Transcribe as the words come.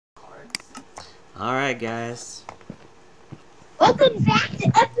Alright, guys. Welcome back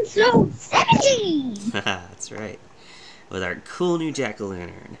to episode 17! That's right. With our cool new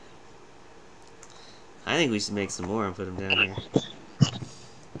jack-o'-lantern. I think we should make some more and put them down here.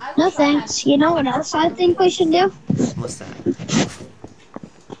 No thanks. You know what else I think we should do? What's that?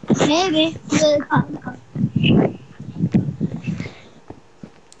 Maybe.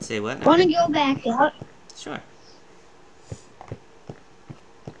 Say what now? Want to go back out? Sure.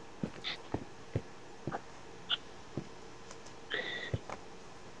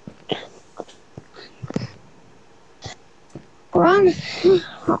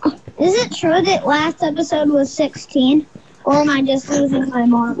 Is it true that last episode was 16? Or am I just losing my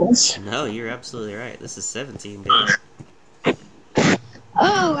marbles? No, you're absolutely right. This is 17, baby.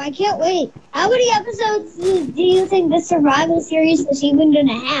 Oh, I can't wait. How many episodes do you think the survival series is even going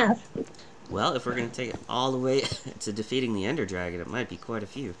to have? Well, if we're going to take it all the way to defeating the Ender Dragon, it might be quite a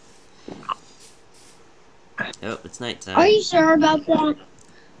few. Oh, it's nighttime. Are you sure about that?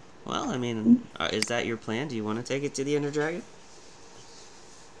 Well, I mean, is that your plan? Do you want to take it to the Ender Dragon?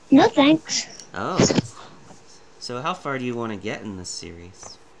 No thanks. Oh. So how far do you want to get in this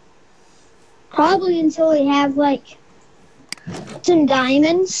series? Probably until we have, like, some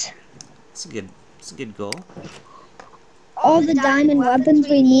diamonds. It's a good goal. All the diamond weapons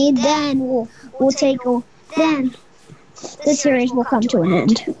we need, then then the series will come to an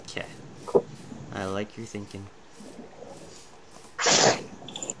end. Okay. I like your thinking.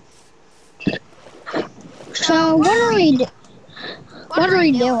 So what are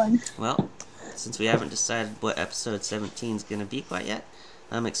we doing? Well, since we haven't decided what episode 17 is going to be quite yet,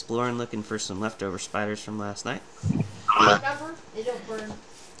 I'm exploring looking for some leftover spiders from last night. Remember? They don't burn.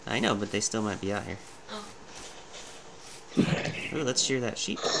 I know, but they still might be out here. Oh. Ooh, let's shear that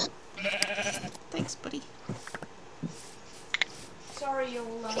sheep. Thanks, buddy. Sorry,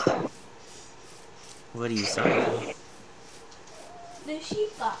 Yola. What are you sorry for? The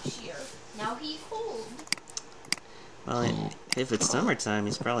sheep got sheared. Now he's cold. Well, if it's summertime,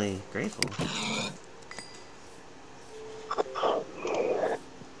 he's probably grateful.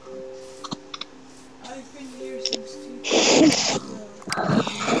 I've been here since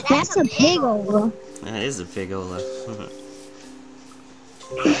 2000. That's a pig over. That is a big Ola.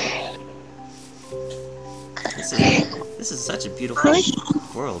 This is such a beautiful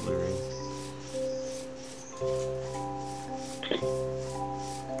world we're in.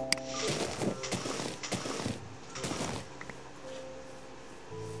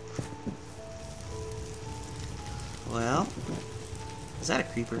 Well, is that a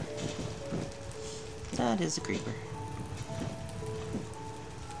creeper? That is a creeper.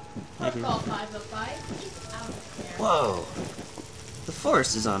 Maybe. Football 5 of 5. He's out of there. Whoa! The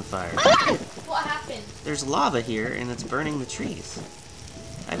forest is on fire. What happened? There's lava here, and it's burning the trees.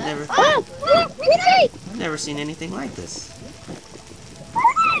 I've never seen anything like this.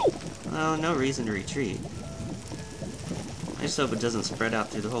 Well, no reason to retreat. I just hope it doesn't spread out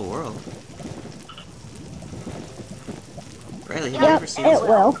through the whole world. Riley, have you ever seen this? It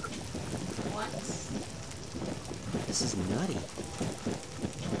will. Once. This is nutty.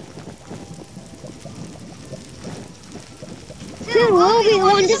 Dude, we'll be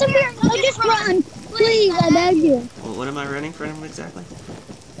one. Disappear. No, just run. Please, I beg you. Well, what am I running from exactly?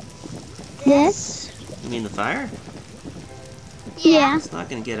 Yes? You mean the fire? Yeah. It's not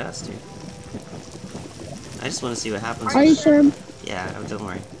gonna get us, dude. I just want to see what happens. Are you sure? Yeah, don't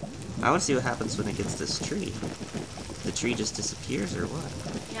worry. I want to see what happens when it gets this tree. The tree just disappears or what?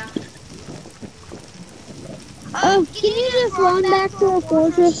 Yeah. Oh, can you just run back to our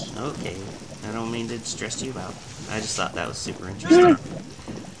fortress? Okay, I don't mean to stress you out. I just thought that was super interesting.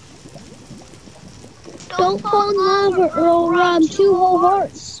 Don't fall in love or it'll rob 2 whole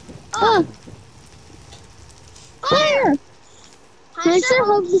hearts. Fire! I sure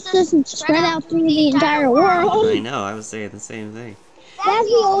hope this doesn't spread out through the entire world. I know, I was saying the same thing. That's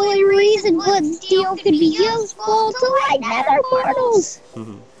the only reason wood and steel could be useful to light nether portals.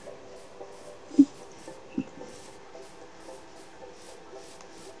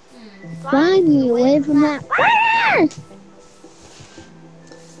 Find me away from that fire!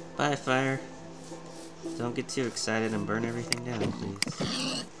 Bye, fire. Don't get too excited and burn everything down, please.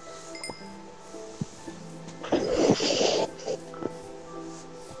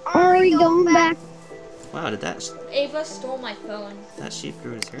 Are we going back? Wow, did that Ava stole my phone. sheep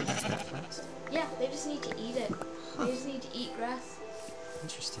grew his hair back that fast? Yeah, they just need to eat it. They just need to eat grass.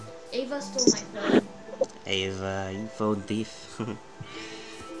 Interesting. Ava stole my phone. Ava, you phone thief.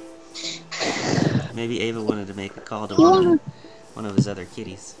 Maybe Ava wanted to make a call to one of his other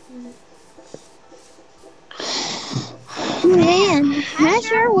kitties. Man, I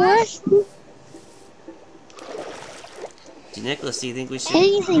sure wish Nicholas, do you think we should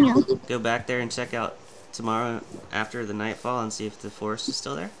Anything else? go back there and check out tomorrow after the nightfall and see if the forest is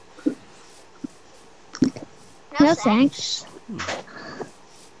still there? No thanks.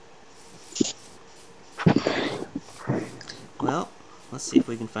 Well, let's see if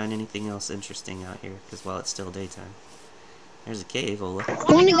we can find anything else interesting out here, because while it's still daytime. There's a cave, Ola.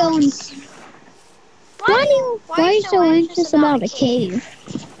 I want to go and... Why are you so anxious about a cave?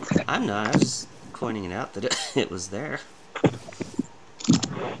 I'm not, I was just pointing it out that it was there.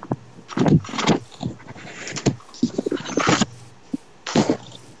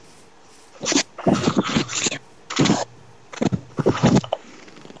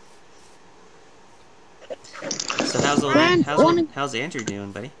 So how's Andrew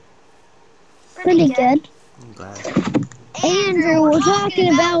doing, buddy? Pretty good. I'm glad. Andrew, we're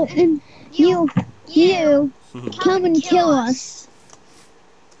talking about you come and kill us.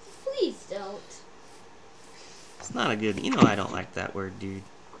 Please don't. It's not a good... You know I don't like that word, dude.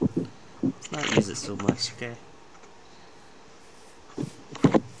 Let's not use it so much, okay?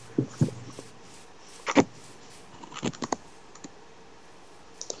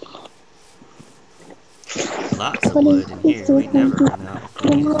 Lots of wood in here. We never run out of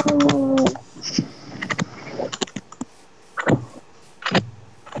food.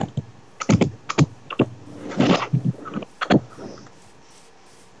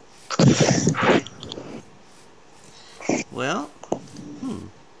 Well,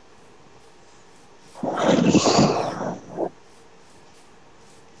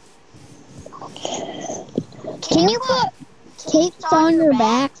 Can you put tapes on your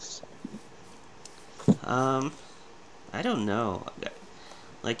backs? I don't know.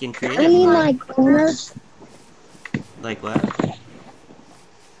 Like in I creative mean, mode. like corners. Like what?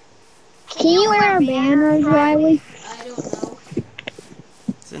 Can you wear banners, Riley? I don't know.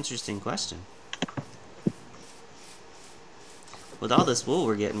 It's an interesting question. With all this wool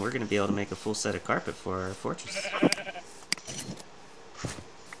we're getting, we're going to be able to make a full set of carpet for our fortress.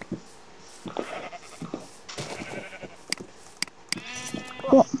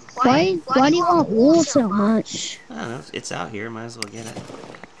 Well, why do you want wool so much? I don't know. It's out here. Might as well get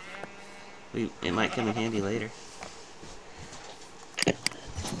it. It might come in handy later.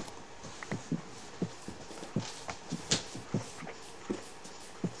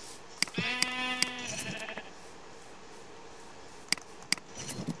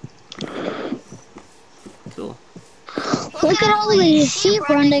 Cool. Look at all these sheep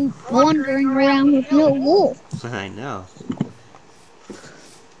wandering around with no wool. I know.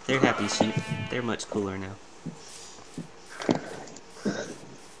 They're happy sheep. They're much cooler now.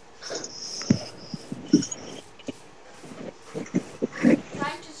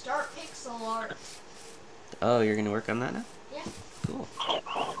 Time to start pixel art. Oh, you're going to work on that now? Yeah. Cool.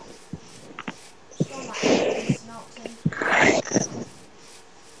 Still my eyes melting.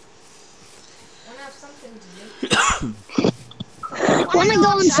 Wanna have something to do? Want to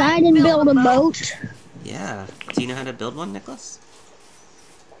go inside and build a boat? Yeah. Do you know how to build one, Nicholas?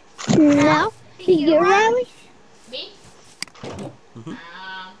 No? You, Riley? Me? Mhm.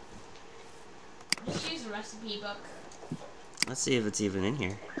 Just use a recipe book. Let's see if it's even in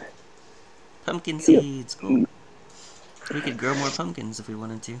here. Pumpkin seeds. Cool. We could grow more pumpkins if we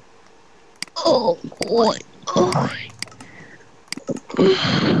wanted to. Oh, boy. Oh.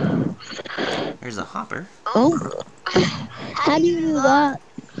 There's a hopper. Oh. How do you do that?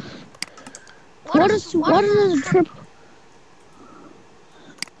 What is a trip?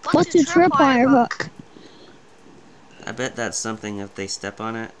 What's a tripwire hook? I bet that's something if they step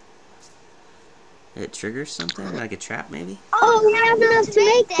on it, it triggers something, like a trap maybe? Oh, we have enough to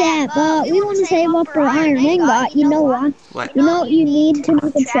make that, but we want to save up for iron ingot. You know what? What? You know what you need to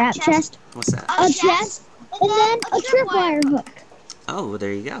make a trap chest? What's that? A chest, and then a tripwire hook. Oh, well,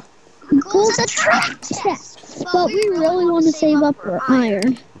 there you go. Equals a trap chest. But we really want to save up for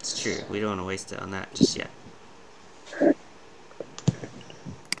iron. It's true. We don't want to waste it on that just yet.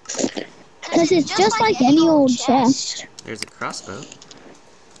 Because it's just like any old chest. There's a crossbow.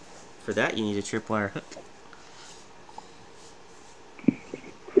 For that, you need a tripwire hook.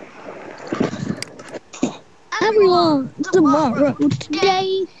 Everyone, tomorrow,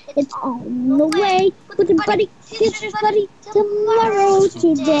 today, it's on the way. With your buddy, sister's buddy, tomorrow,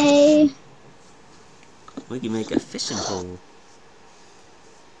 today. We can make a fishing pole.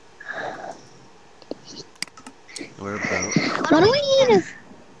 Or a boat. What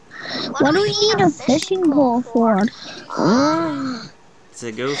do we need a fishing pole for?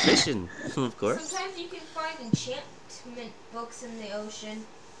 To go fishing, of course. Sometimes you can find enchantment books in the ocean.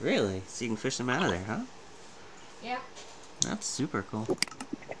 Really? So you can fish them out of there, huh? Yeah. That's super cool.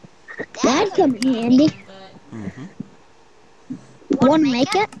 That'd come in handy. But Mm-hmm. Want to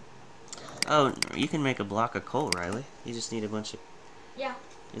make it? Oh, you can make a block of coal, Riley. You just need a bunch of. Yeah.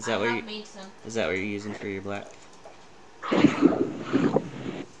 Is that what I you? made some. Is that what you're using for your black?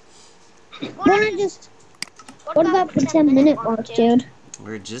 Wanna just... What about the 10-minute mark, dude?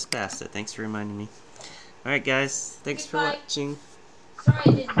 We're just past it. Thanks for reminding me. All right, guys. Thanks for Goodbye. watching. Sorry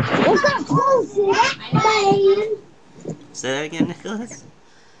I didn't. What's that close it? Say that again, Nicholas.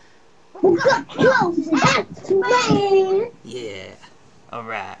 What's that close it? Yeah. All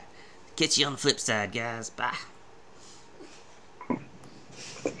right. Catch you on the flip side, guys. Bye.